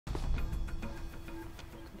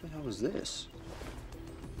the hell is this?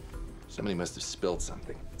 Somebody must have spilled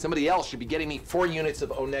something. Somebody else should be getting me 4 units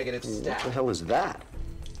of O-negative What stat. the hell is that?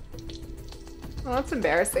 Well, that's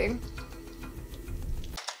embarrassing.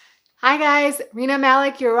 Hi guys, Rena,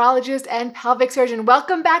 Malik, urologist and pelvic surgeon.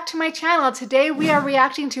 Welcome back to my channel. Today we are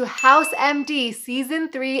reacting to House MD Season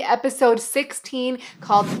 3, Episode 16,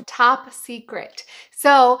 called Top Secret.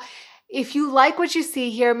 So, if you like what you see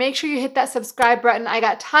here, make sure you hit that subscribe button. I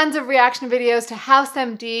got tons of reaction videos to House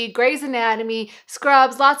MD, Grey's Anatomy,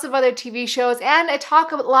 Scrubs, lots of other TV shows, and I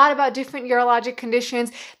talk a lot about different urologic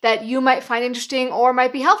conditions that you might find interesting or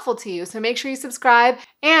might be helpful to you. So make sure you subscribe,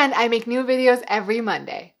 and I make new videos every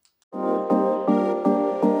Monday.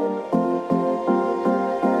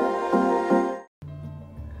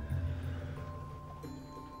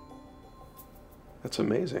 That's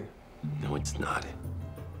amazing. No, it's not.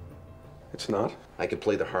 It's not? I could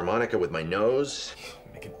play the harmonica with my nose,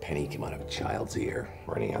 make a penny come out of a child's ear,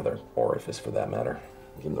 or any other orifice for that matter.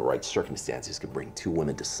 Given the right circumstances, could bring 2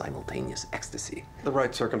 women to simultaneous ecstasy. The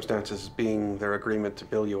right circumstances being their agreement to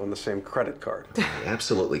bill you on the same credit card. What I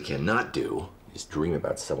absolutely cannot do is dream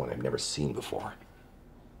about someone I've never seen before.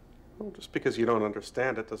 Well, just because you don't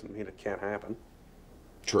understand it doesn't mean it can't happen.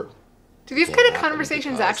 True. Do these kind of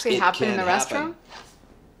conversations actually happen in the restroom?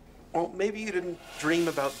 Well, maybe you didn't dream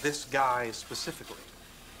about this guy specifically.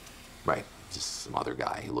 Right, just some other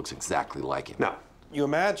guy who looks exactly like him. No. You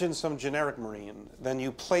imagined some generic Marine, then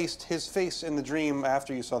you placed his face in the dream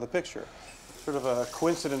after you saw the picture. Sort of a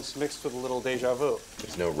coincidence mixed with a little deja vu.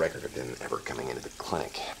 There's no record of him ever coming into the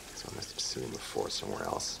clinic, so I must have seen him before somewhere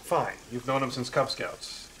else. Fine, you've known him since Cub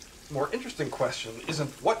Scouts. The more interesting question isn't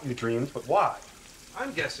what you dreamed, but why.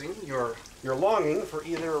 I'm guessing you're longing for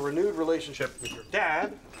either a renewed relationship with your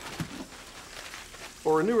dad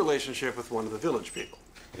or a new relationship with one of the village people.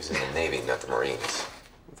 He was in the Navy, not the Marines.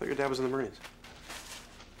 I thought your dad was in the Marines.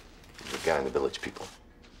 The guy in the village people.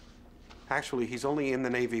 Actually, he's only in the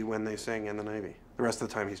Navy when they sing in the Navy. The rest of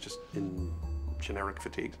the time, he's just in generic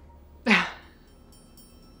fatigue.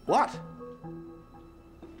 What?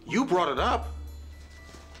 You brought it up.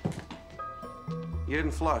 You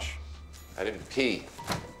didn't flush. I didn't pee.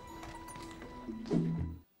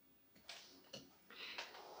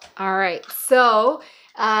 All right, so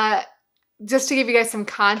just to give you guys some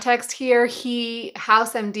context here,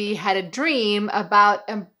 House MD had a dream about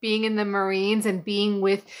being in the Marines and being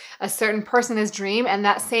with a certain person in his dream, and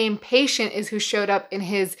that same patient is who showed up in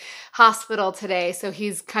his hospital today, so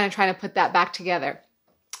he's kind of trying to put that back together.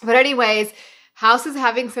 But anyways, House is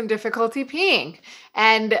having some difficulty peeing.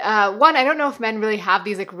 And one, I don't know if men really have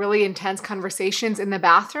these like really intense conversations in the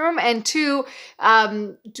bathroom. And two,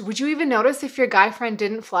 would you even notice if your guy friend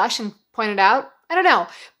didn't flush and point it out? I don't know,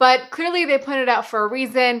 but clearly they pointed out for a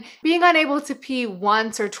reason. Being unable to pee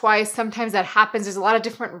once or twice, sometimes that happens. There's a lot of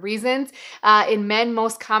different reasons. In men,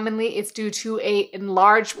 most commonly, it's due to an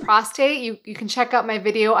enlarged prostate. You can check out my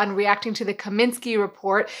video on reacting to the Kaminsky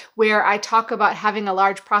report, where I talk about having a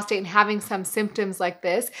large prostate and having some symptoms like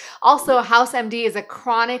this. Also, House MD is a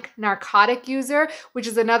chronic narcotic user, which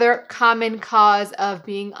is another common cause of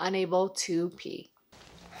being unable to pee.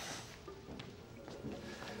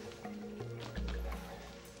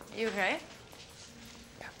 You okay?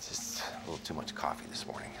 Yeah, just a little too much coffee this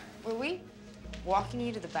morning. Were we walking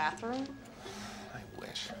you to the bathroom? I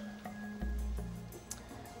wish.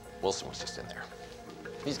 Wilson was just in there.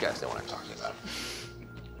 These guys know what I'm talking about.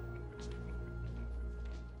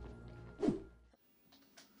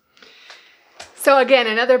 So again,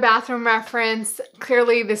 another bathroom reference.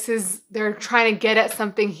 Clearly they're trying to get at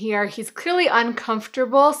something here. He's clearly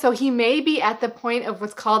uncomfortable. So he may be at the point of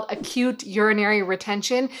what's called acute urinary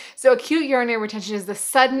retention. So acute urinary retention is the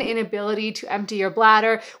sudden inability to empty your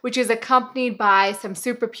bladder, which is accompanied by some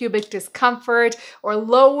suprapubic discomfort or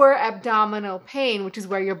lower abdominal pain, which is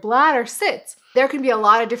where your bladder sits. There can be a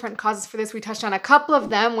lot of different causes for this. We touched on a couple of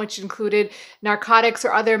them, which included narcotics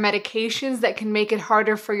or other medications that can make it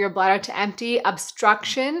harder for your bladder to empty,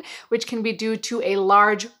 obstruction, which can be due to a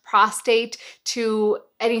large prostate, to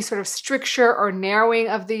any sort of stricture or narrowing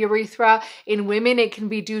of the urethra. In women, it can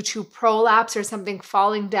be due to prolapse or something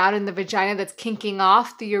falling down in the vagina that's kinking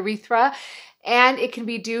off the urethra. And it can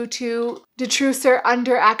be due to detrusor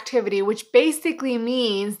underactivity, which basically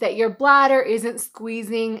means that your bladder isn't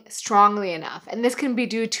squeezing strongly enough. And this can be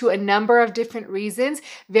due to a number of different reasons.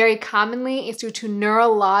 Very commonly, it's due to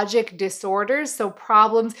neurologic disorders, so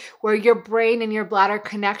problems where your brain and your bladder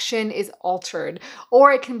connection is altered.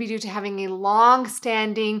 Or it can be due to having a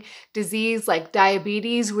long-standing disease like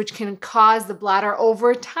diabetes, which can cause the bladder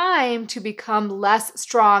over time to become less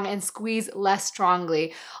strong and squeeze less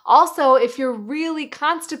strongly. Also, if you're you're really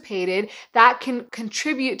constipated, that can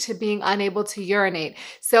contribute to being unable to urinate.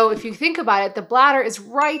 So if you think about it, the bladder is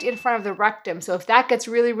right in front of the rectum. So if that gets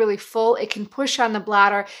really, really full, it can push on the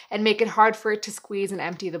bladder and make it hard for it to squeeze and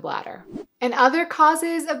empty the bladder. And other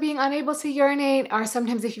causes of being unable to urinate are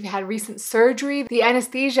sometimes if you've had recent surgery, the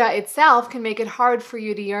anesthesia itself can make it hard for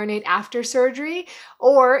you to urinate after surgery,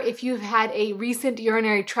 or if you've had a recent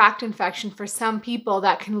urinary tract infection, for some people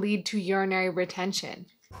that can lead to urinary retention.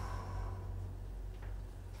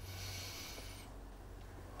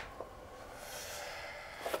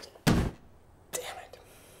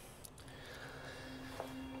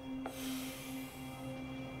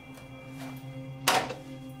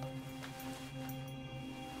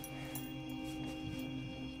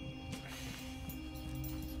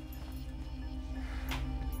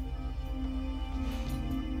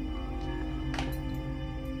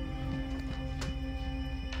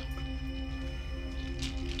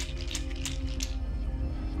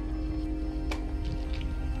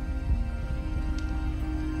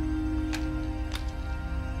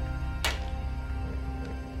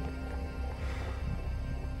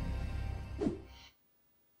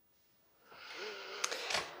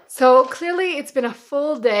 So clearly it's been a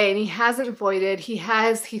full day and he hasn't voided. He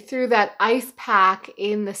threw that ice pack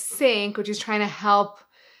in the sink, which is trying to help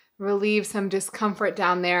relieve some discomfort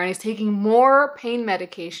down there. And he's taking more pain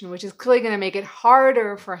medication, which is clearly going to make it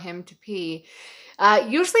harder for him to pee.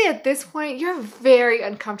 Usually at this point, you're very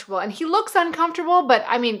uncomfortable, and he looks uncomfortable, but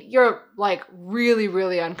I mean, you're like really,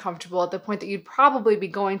 really uncomfortable at the point that you'd probably be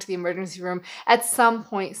going to the emergency room at some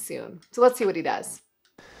point soon. So let's see what he does.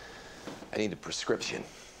 I need a prescription.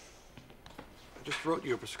 I just wrote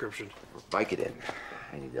you a prescription. Vicodin.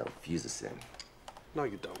 I need to infuse this in. No,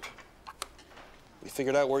 you don't. You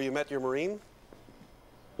figured out where you met your Marine?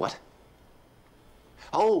 What?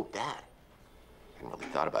 Oh, that. I hadn't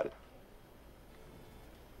really thought about it.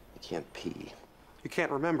 I can't pee. You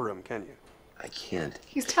can't remember him, can you? I can't.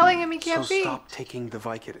 He's telling him he can't pee. So stop taking the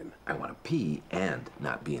Vicodin. I want to pee and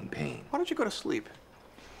not be in pain. Why don't you go to sleep?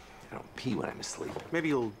 I don't pee when I'm asleep. Maybe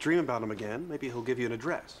you'll dream about him again. Maybe he'll give you an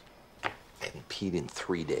address. I haven't peed in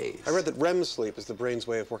 3 days. I read that REM sleep is the brain's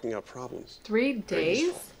way of working out problems. 3 days? Did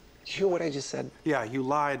you hear what I just said? Yeah, you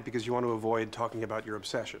lied because you want to avoid talking about your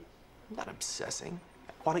obsession. I'm not obsessing.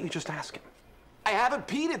 Why don't you just ask him? I haven't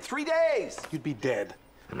peed in 3 days. You'd be dead.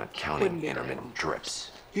 I'm not counting intermittent drips.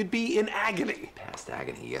 You'd be in agony. Past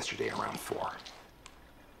agony yesterday around 4.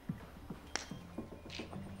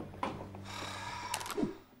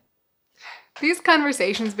 These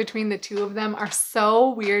conversations between the two of them are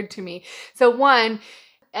so weird to me. So one,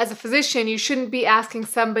 as a physician, you shouldn't be asking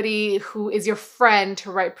somebody who is your friend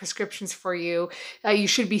to write prescriptions for you. You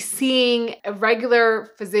should be seeing a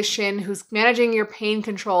regular physician who's managing your pain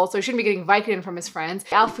control, so you shouldn't be getting Vicodin from his friends.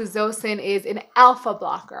 Alfuzosin is an alpha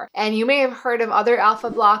blocker, and you may have heard of other alpha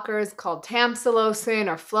blockers called tamsulosin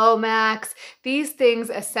or Flomax. These things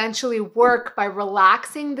essentially work by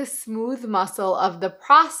relaxing the smooth muscle of the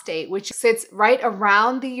prostate, which sits right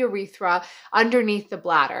around the urethra underneath the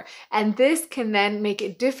bladder. And this can then make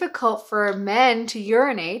it difficult for men to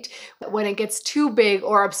urinate when it gets too big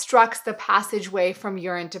or obstructs the passageway from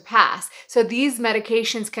urine to pass. So these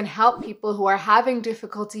medications can help people who are having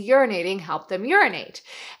difficulty urinating, help them urinate.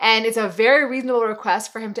 And it's a very reasonable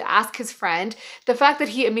request for him to ask his friend. The fact that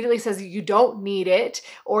he immediately says you don't need it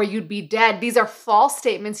or you'd be dead, these are false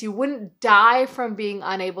statements. You wouldn't die from being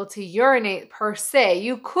unable to urinate per se.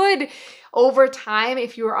 You could, over time,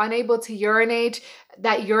 if you were unable to urinate,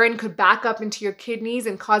 that urine could back up into your kidneys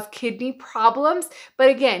and cause kidney problems. But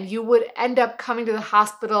again, you would end up coming to the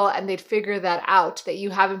hospital and they'd figure that out, that you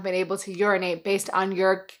haven't been able to urinate based on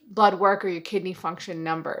your blood work or your kidney function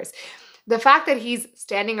numbers. The fact that he's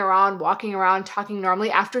standing around, walking around, talking normally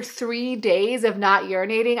after 3 days of not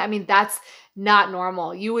urinating, I mean, that's not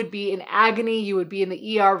normal. You would be in agony. You would be in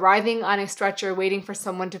the ER writhing on a stretcher waiting for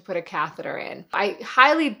someone to put a catheter in. I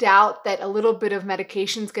highly doubt that a little bit of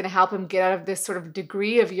medication is going to help him get out of this sort of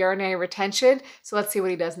degree of urinary retention. So let's see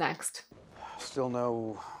what he does next. Still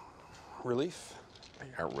no relief?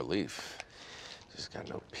 I got relief. Just got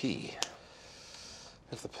no pee.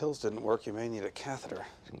 If the pills didn't work, you may need a catheter.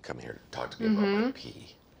 You can come here to talk to me about my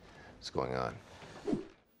pee. What's going on?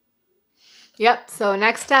 Yep, so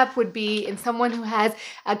next step would be in someone who has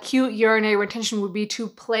acute urinary retention would be to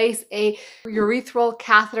place a urethral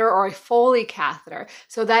catheter or a foley catheter.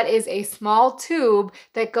 So that is a small tube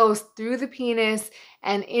that goes through the penis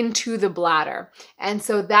and into the bladder. And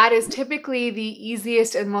so that is typically the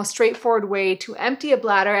easiest and most straightforward way to empty a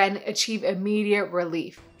bladder and achieve immediate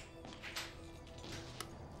relief.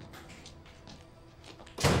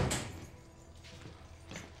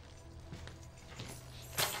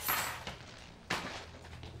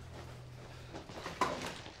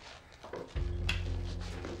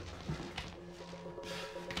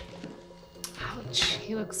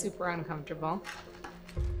 He looks super uncomfortable. All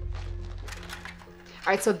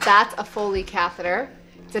right, so that's a Foley catheter.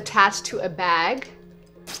 It's attached to a bag.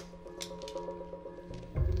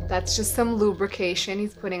 That's just some lubrication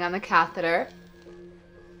he's putting on the catheter.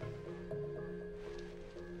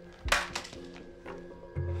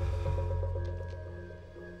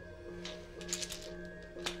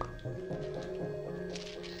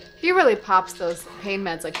 He really pops those pain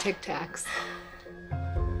meds like Tic Tacs.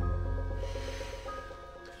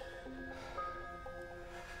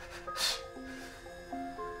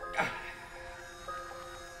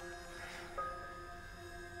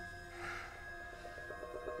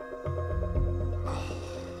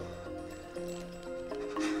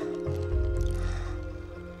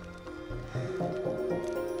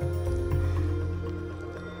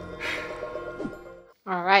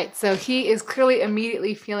 All right, so he is clearly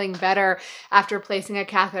immediately feeling better after placing a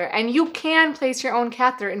catheter. And you can place your own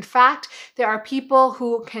catheter. In fact, there are people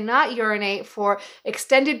who cannot urinate for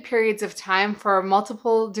extended periods of time for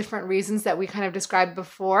multiple different reasons that we kind of described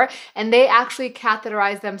before, and they actually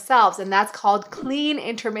catheterize themselves, and that's called clean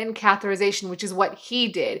intermittent catheterization, which is what he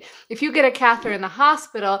did. If you get a catheter in the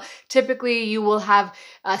hospital, typically you will have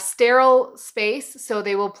a sterile space, so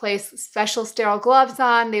they will place special sterile gloves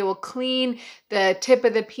on, they will clean the tip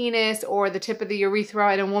of the penis or the tip of the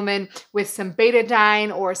urethra in a woman with some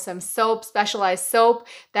betadine or some soap, specialized soap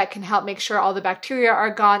that can help make sure all the bacteria are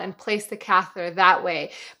gone, and place the catheter that way.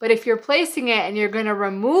 But if you're placing it and you're going to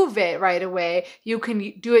remove it right away, you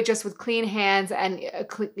can do it just with clean hands and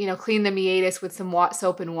clean the meatus with some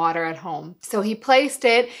soap and water at home. So he placed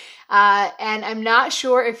it. And I'm not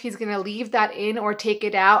sure if he's gonna leave that in or take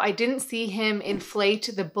it out. I didn't see him inflate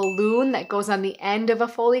the balloon that goes on the end of a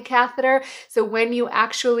Foley catheter. So when you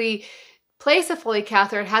actually place a Foley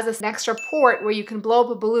catheter, it has an extra port where you can blow up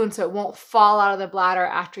a balloon so it won't fall out of the bladder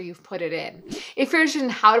after you've put it in. If you're interested in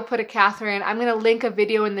how to put a catheter in, I'm gonna link a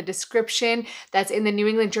video in the description that's in the New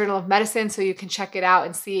England Journal of Medicine so you can check it out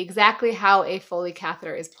and see exactly how a Foley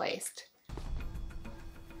catheter is placed.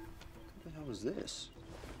 What the hell is this?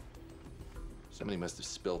 Somebody must have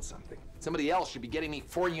spilled something. Somebody else should be getting me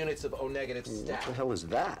 4 units of O-negative stat. What the hell is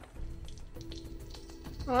that?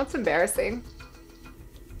 Well, that's embarrassing.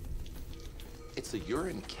 It's a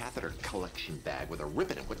urine catheter collection bag with a rip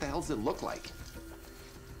in it. What the hell does it look like?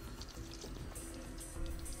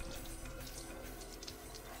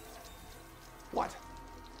 What?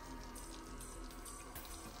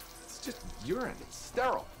 It's just urine. It's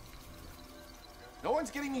sterile. No one's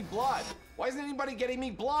getting me blood. Why isn't anybody getting me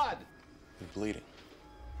blood? You're bleeding.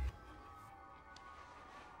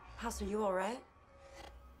 House, are you all right?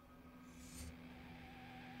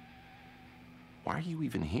 Why are you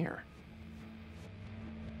even here?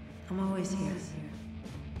 I'm always here.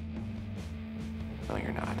 No,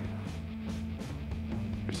 you're not.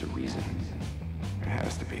 There's a reason. There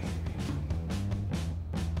has to be.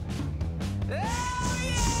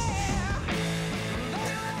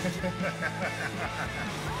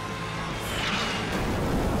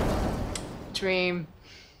 Dream.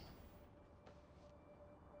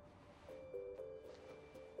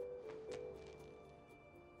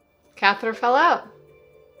 Catheter fell out.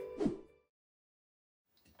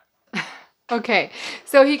 Okay,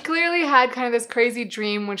 so he clearly had kind of this crazy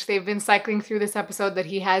dream, which they've been cycling through this episode, that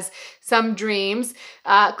he has some dreams.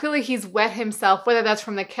 Clearly he's wet himself, whether that's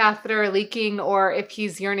from the catheter leaking or if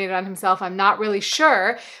he's urinated on himself, I'm not really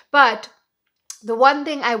sure. But the one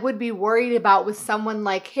thing I would be worried about with someone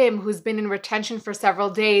like him who's been in retention for several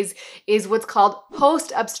days is what's called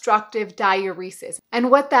post-obstructive diuresis. And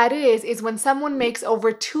what that is when someone makes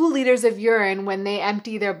over 2 liters of urine when they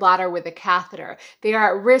empty their bladder with a catheter. They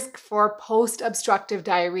are at risk for post-obstructive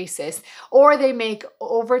diuresis, or they make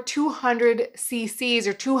over 200 cc's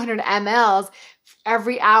or 200 mLs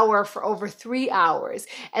every hour for over 3 hours.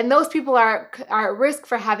 And those people are at risk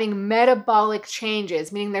for having metabolic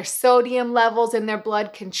changes, meaning their sodium levels in their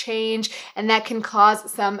blood can change, and that can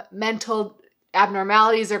cause some mental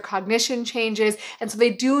abnormalities or cognition changes, and so they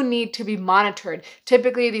do need to be monitored.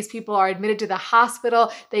 Typically, these people are admitted to the hospital,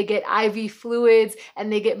 they get IV fluids, and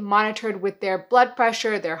they get monitored with their blood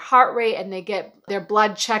pressure, their heart rate, and they get their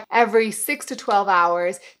blood checked every 6 to 12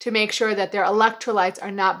 hours to make sure that their electrolytes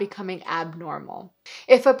are not becoming abnormal.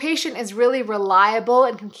 If a patient is really reliable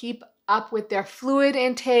and can keep up with their fluid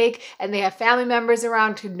intake and they have family members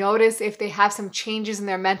around to notice if they have some changes in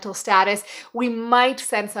their mental status, we might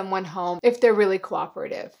send someone home if they're really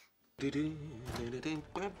cooperative.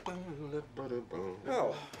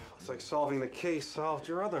 Oh, it's like solving the case solved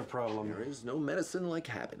your other problem. There is no medicine like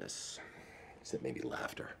happiness, except maybe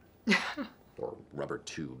laughter. Or rubber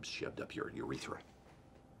tubes shoved up your urethra.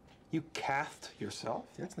 You cathed yourself?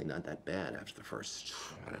 It's actually not that bad after the first,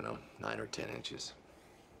 I don't know, 9 or 10 inches.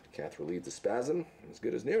 The cath relieved the spasm, as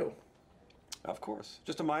good as new. Of course.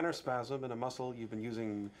 Just a minor spasm in a muscle you've been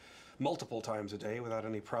using multiple times a day without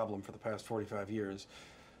any problem for the past 45 years.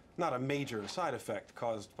 Not a major side effect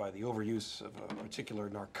caused by the overuse of a particular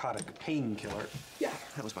narcotic painkiller. Yeah,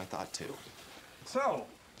 that was my thought too. So,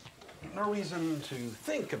 no reason to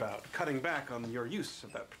think about cutting back on your use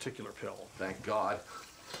of that particular pill. Thank God.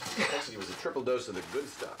 Actually, it was a triple dose of the good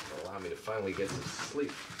stuff to allow me to finally get some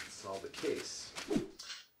sleep and solve the case.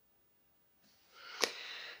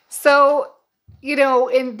 So, you know,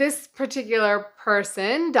 in this particular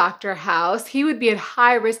person, Dr. House, he would be at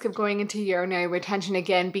high risk of going into urinary retention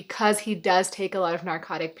again because he does take a lot of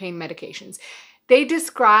narcotic pain medications. They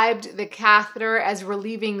described the catheter as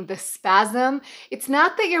relieving the spasm. It's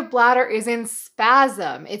not that your bladder is in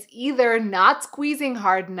spasm. It's either not squeezing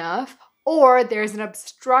hard enough or there's an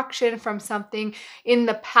obstruction from something in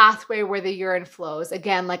the pathway where the urine flows.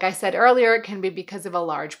 Again, like I said earlier, it can be because of a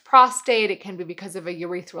large prostate. It can be because of a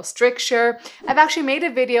urethral stricture. I've actually made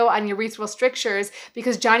a video on urethral strictures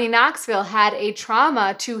because Johnny Knoxville had a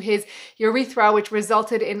trauma to his urethra, which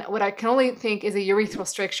resulted in what I can only think is a urethral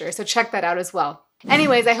stricture. So check that out as well.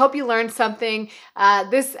 Anyways, I hope you learned something.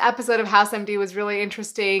 This episode of House MD was really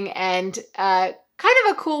interesting and kind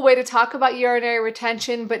of a cool way to talk about urinary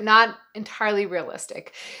retention, but not entirely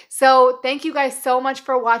realistic. So thank you guys so much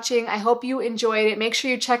for watching. I hope you enjoyed it. Make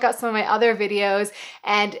sure you check out some of my other videos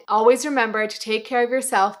and always remember to take care of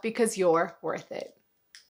yourself because you're worth it.